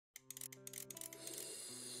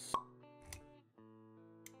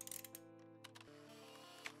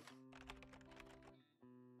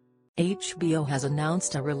HBO has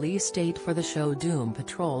announced a release date for the show Doom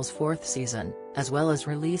Patrol's fourth season, as well as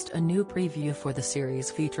released a new preview for the series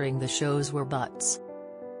featuring the show's whereabouts.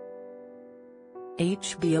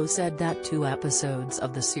 HBO said that 2 episodes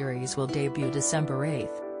of the series will debut December 8,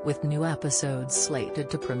 with new episodes slated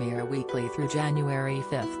to premiere weekly through January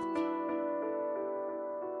 5.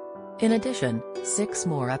 In addition, 6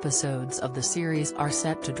 more episodes of the series are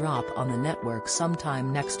set to drop on the network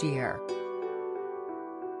sometime next year.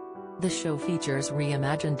 The show features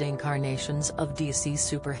reimagined incarnations of DC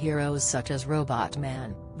superheroes such as Robot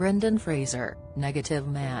Man, Brendan Fraser, Negative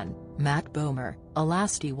Man, Matt Bomer,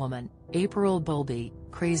 Elasti-Woman, April Bowlby,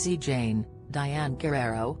 Crazy Jane, Diane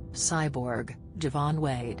Guerrero, Cyborg, Javon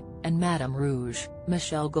Wade, and Madame Rouge,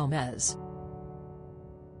 Michelle Gomez.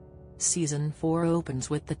 Season 4 opens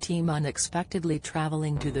with the team unexpectedly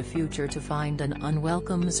traveling to the future to find an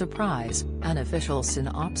unwelcome surprise, an official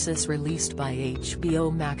synopsis released by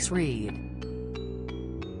HBO Max read.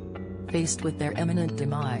 Faced with their imminent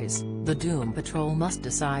demise, the Doom Patrol must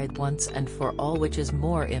decide once and for all which is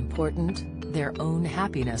more important, their own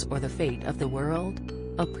happiness or the fate of the world.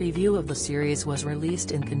 A preview of the series was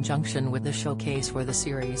released in conjunction with the showcase for the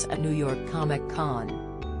series at New York Comic Con.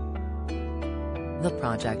 The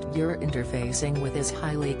project you're interfacing with is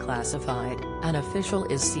highly classified, an official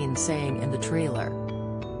is seen saying in the trailer.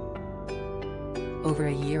 Over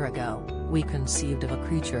a year ago, we conceived of a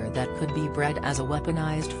creature that could be bred as a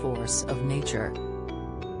weaponized force of nature.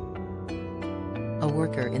 A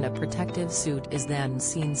worker in a protective suit is then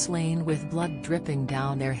seen slain with blood dripping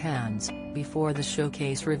down their hands, before the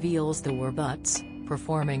showcase reveals the whereabouts,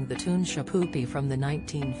 performing the tune Shipoopi from the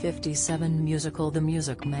 1957 musical The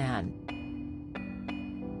Music Man.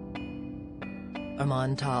 A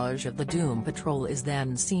montage of the Doom Patrol is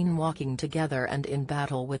then seen walking together and in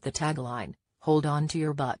battle with the tagline, "Hold on to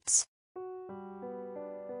your butts."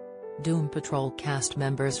 Doom Patrol cast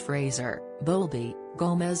members Fraser, Bowlby,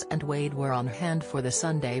 Gomez and Wade were on hand for the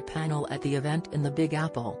Sunday panel at the event in the Big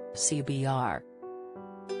Apple, CBR.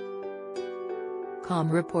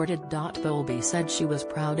 Com reported. Bowlby said she was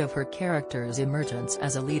proud of her character's emergence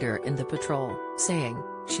as a leader in the patrol, saying,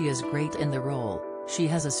 "She is great in the role. She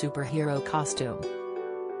has a superhero costume.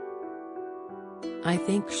 I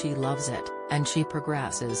think she loves it, and she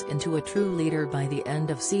progresses into a true leader by the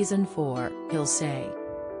end of season 4, he'll say."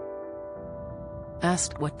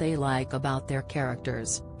 Asked what they like about their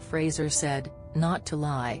characters, Fraser said, "Not to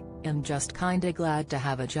lie, I'm just kinda glad to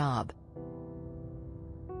have a job.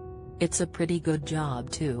 It's a pretty good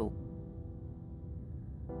job too.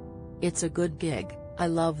 It's a good gig, I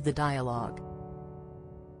love the dialogue."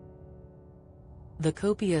 The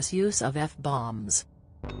copious use of F-bombs,